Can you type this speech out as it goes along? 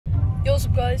Yo, what's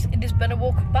up guys, it is Ben and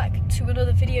welcome back to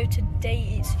another video.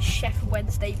 Today it's Sheffield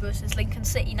Wednesday versus Lincoln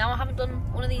City. Now I haven't done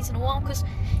one of these in a while because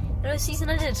the season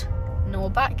ended. Now we're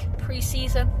back,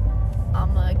 pre-season.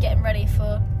 I'm getting ready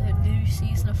for the new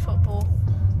season of football,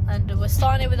 and we're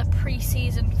starting it with a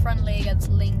pre-season friendly against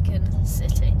Lincoln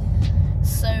City.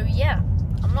 So yeah,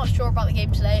 I'm not sure about the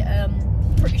game today.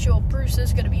 Pretty sure Bruce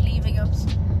is going to be leaving us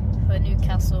for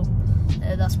Newcastle.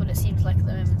 That's what it seems like at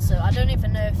the moment. So I don't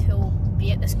even know if he'll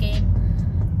be at this game.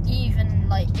 Even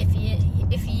like if he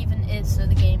even is at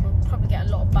the game, we'll probably get a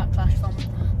lot of backlash from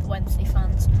the Wednesday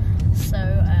fans. So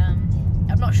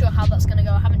I'm not sure how that's going to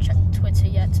go. I haven't checked Twitter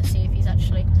yet to see if he's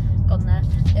actually gone there.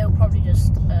 It'll probably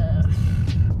just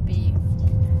be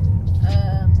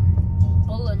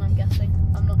Bullen, I'm guessing.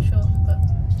 I'm not sure, but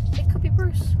it could be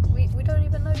Bruce. We don't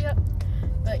even know yet.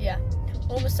 But yeah,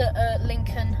 almost at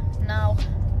Lincoln now,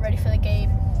 ready for the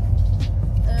game.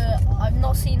 I've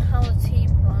not seen how the team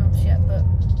lineups yet, but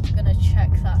I'm gonna check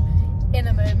that in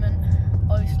a moment.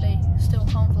 Obviously, still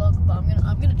can't vlog, but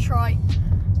I'm gonna try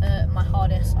my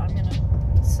hardest. I'm gonna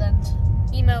send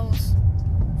emails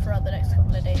throughout the next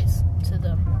couple of days to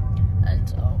them,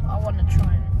 and I want to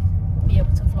try and be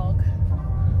able to vlog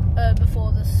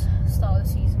before the start of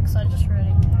the season, because I just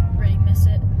really miss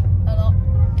it a lot.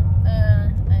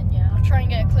 And yeah, I'll try and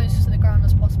get close to the ground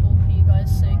as possible for you guys,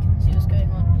 so you can see what's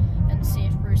going on and see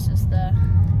if Bruce is there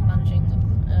managing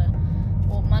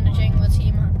the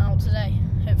team out today.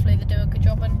 Hopefully they do a good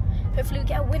job, and hopefully we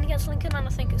get a win against Lincoln, and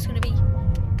I think it's going to be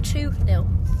 2-0.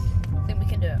 I think we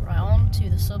can do it. Right, on to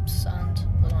the subs and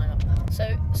the lineup.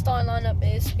 So starting lineup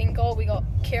is in goal we got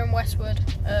Kieran Westwood,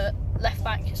 left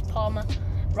back is Palmer,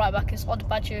 right back is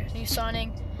Odbadjo, new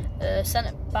signing,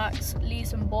 centre backs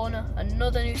Lees and Borner,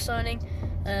 another new signing,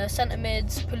 centre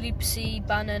mids Polipsi,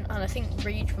 Bannon, and I think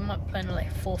Reed. We might be playing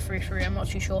like 4-3-3, I'm not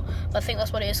too sure, but I think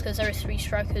that's what it is because there are 3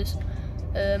 strikers,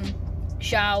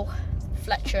 Zhao,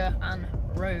 Fletcher and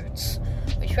Rhodes,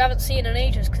 which we haven't seen in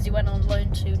ages because he went on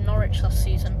loan to Norwich last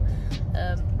season,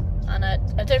 and I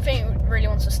don't think he really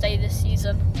wants to stay this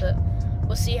season, but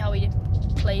we'll see how he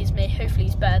plays. Hopefully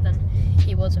he's better than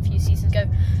he was a few seasons ago.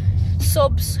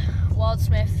 Subs: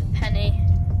 Wildsmith, Penny,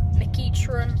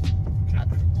 McEachran,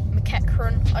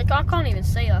 I can't even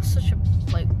say that, such a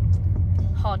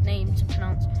hard name to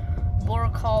pronounce.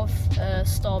 Borakov,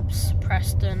 Stobbs,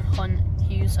 Preston, Hunt,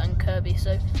 Hughes and Kirby.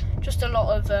 So just a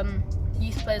lot of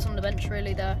youth players on the bench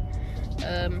really there,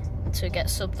 to get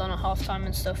subbed on at half time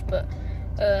and stuff, but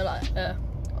a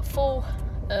full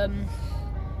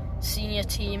senior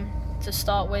team to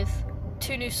start with.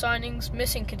 2 new signings,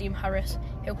 missing Kadeem Harris.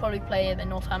 He'll probably play in the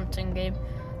Northampton game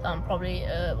that I'm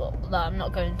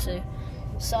not going to,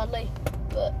 sadly,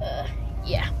 but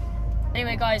yeah.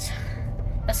 Anyway guys,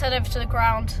 let's head over to the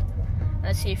ground and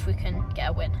let's see if we can get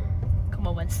a win. Come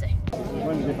on Wednesday.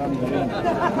 Wednesday,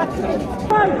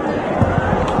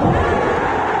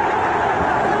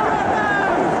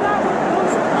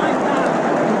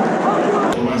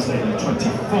 the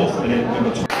 24th minute,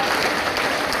 number 2.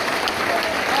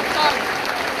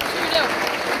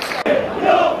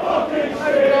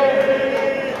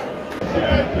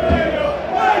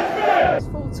 It's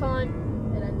full time,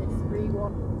 it ended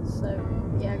 3-1, so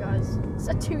yeah guys, it's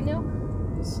a 2-0,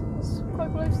 it's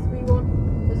quite close to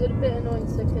 3-1. It was a bit annoying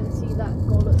to couldn't see that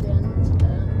goal at the end. I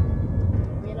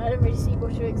mean, I didn't really see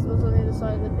much of it because I was on the other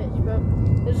side of the pitch, but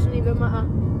it doesn't even matter,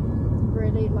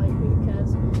 really, like, who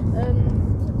cares.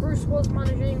 Bruce was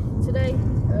managing today.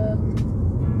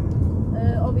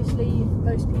 Obviously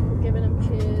most people giving him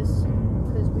cheers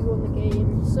because we won the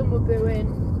game. Some were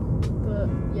booing, but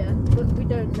yeah, but we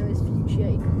don't know his future.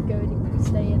 He could be going, he could be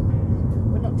staying.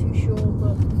 We're not too sure,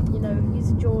 but you know,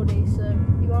 he's a Geordie, so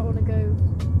he might want to go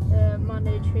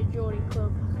manage his Geordie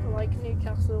club like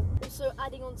Newcastle. Also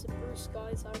adding on to Bruce,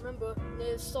 guys, I remember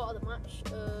near the start of the match,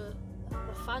 a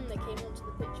fan that came onto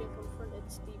the pitch and confronted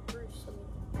Steve Bruce. I mean,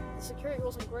 the security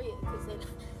wasn't great because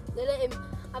they let him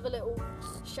have a little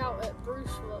shout at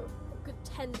Bruce for a good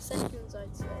 10 seconds,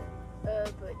 I'd say.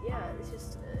 But yeah, it's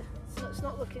just it's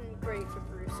not looking great for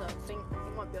Bruce. I think he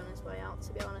might be on his way out,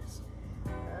 to be honest.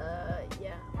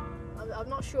 Yeah, I'm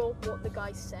not sure what the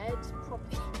guy said.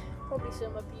 Probably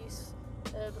some abuse,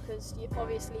 because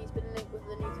obviously he's been linked with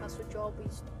the Newcastle job.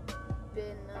 He's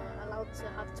been allowed to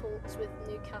have talks with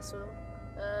Newcastle.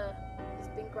 He's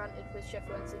been granted with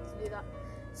Sheffield Wednesday to do that.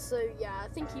 So yeah, I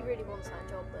think he really wants that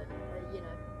job, and you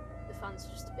know, the fans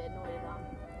are just a bit annoyed at that.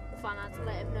 The fan had to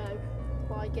let him know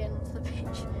by getting onto the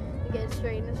pitch and getting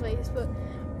straight in his face, but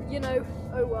you know,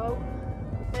 oh well.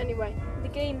 Anyway, the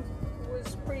game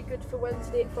was pretty good for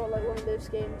Wednesday. It felt like one of those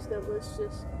games that was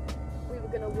just, we were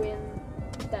going to win,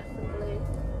 definitely,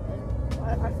 and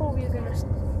I thought we were going to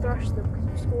thrash them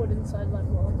because we scored inside like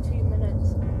 2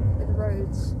 minutes with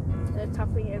Rhodes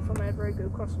tapping it from a very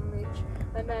good cross from Mooch,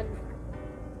 and then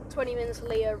 20 minutes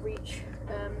later Reach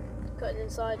cutting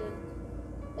inside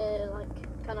and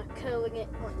like kind of curling it,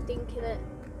 like dinking it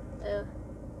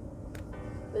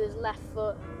with his left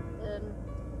foot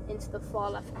into the far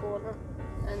left corner,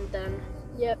 and then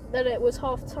then it was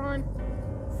half time.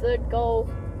 Third goal,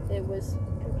 it was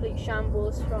complete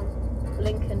shambles from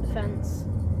Lincoln defence.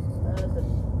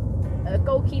 The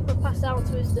goalkeeper passed out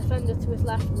to his defender to his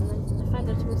left, and then the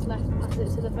defender to his left passed it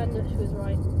to the defender to his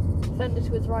right. Defender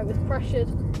to his right was pressured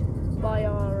by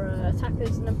our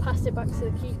attackers and then passed it back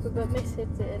to the keeper, but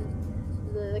mishit it, and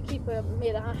the keeper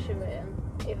made a hash of it,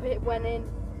 and it went in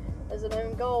as an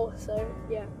own goal. So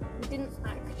yeah, we didn't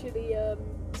actually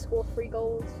score 3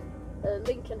 goals.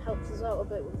 Lincoln helped us out a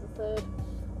bit with the third,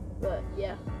 but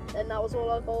yeah, and that was all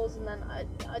our goals. And then I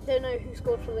don't know who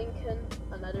scored for Lincoln,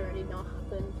 and I don't really know what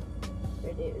happened.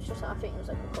 Really, it was just, I think it was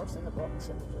like a cross in the box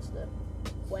and it just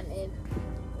went in.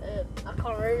 I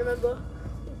can't really remember,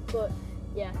 but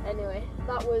yeah, anyway,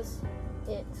 that was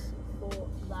it for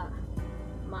that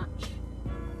match.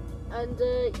 And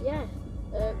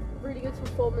really good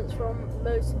performance from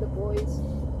most of the boys.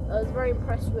 I was very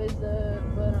impressed with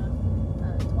Bernard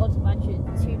and Oddbadger,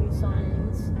 2 new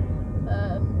signings.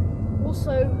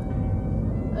 Also,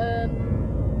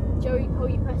 Joey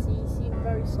Petty seemed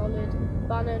very solid.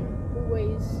 Bannon,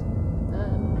 always,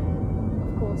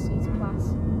 of course, he's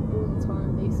class all the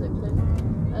time, basically.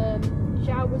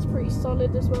 Zhao was pretty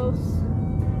solid as well.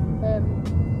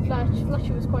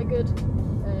 Fletcher was quite good.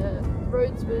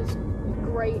 Rhodes was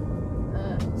great.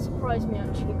 Surprised me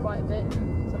actually quite a bit,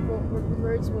 because I thought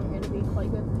Rhodes weren't going to be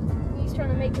quite good. He's trying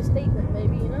to make a statement,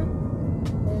 maybe, you know.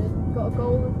 Got a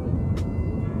goal, and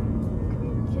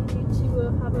he continued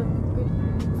to have a good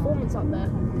performance up there.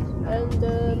 And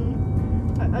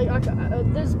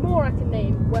there's more I can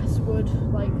name. Westwood,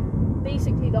 like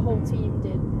basically the whole team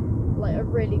did like a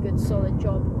really good solid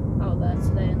job out there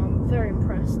today, and I'm very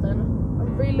impressed, and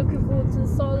I'm really looking forward to the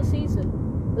start of the season.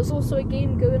 There's also a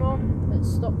game going on at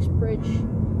Stocksbridge,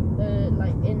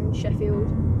 like in Sheffield,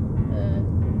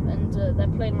 and they're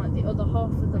playing like the other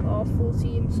half of our full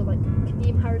team. So like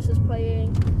Kadeem Harris is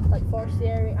playing, like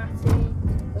Forestieri, Atty,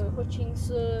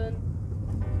 Hutchinson,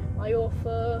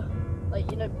 Iorfa, like,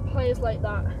 you know, players like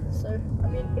that. So I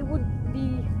mean, it would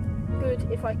be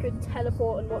good if I could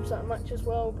teleport and watch that match as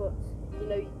well, but you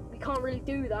know, we can't really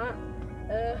do that.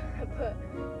 But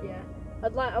yeah,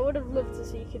 I would have loved to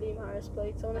see Kadeem Harris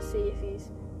play. So I want to see if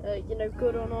he's you know,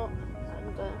 good or not,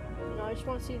 and you know, I just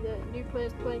want to see the new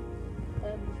players play,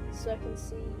 so I can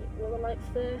see what they're like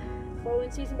for the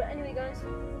following season. But anyway, guys,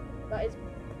 that has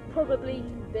probably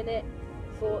been it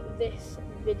for this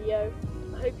video.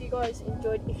 I hope you guys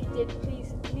enjoyed. If you did,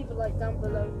 please leave a like down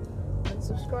below and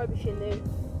subscribe if you're new.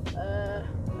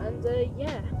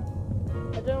 Yeah,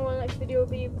 I don't know what the next video will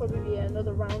be. Probably be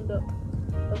another roundup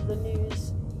of the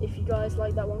news. If you guys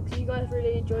like that one, because you guys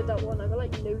really enjoyed that one. I got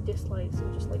like no dislikes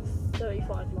and just like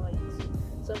 35 likes,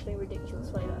 something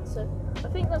ridiculous like that. So I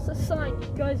think that's a sign you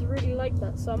guys really like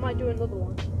that. So I might do another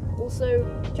one. Also,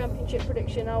 championship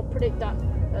prediction. I'll predict that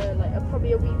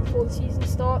probably a week before the season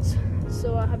starts,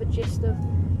 so I have a gist of,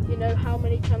 you know, how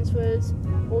many transfers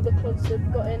all the clubs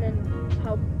have got in and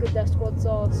how good their squads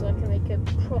are, so I can make a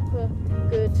proper,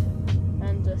 good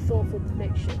and thoughtful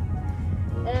prediction.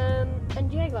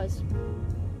 And yeah, guys,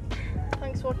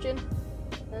 thanks for watching,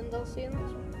 and I'll see you in the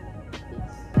next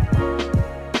one.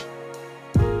 Peace.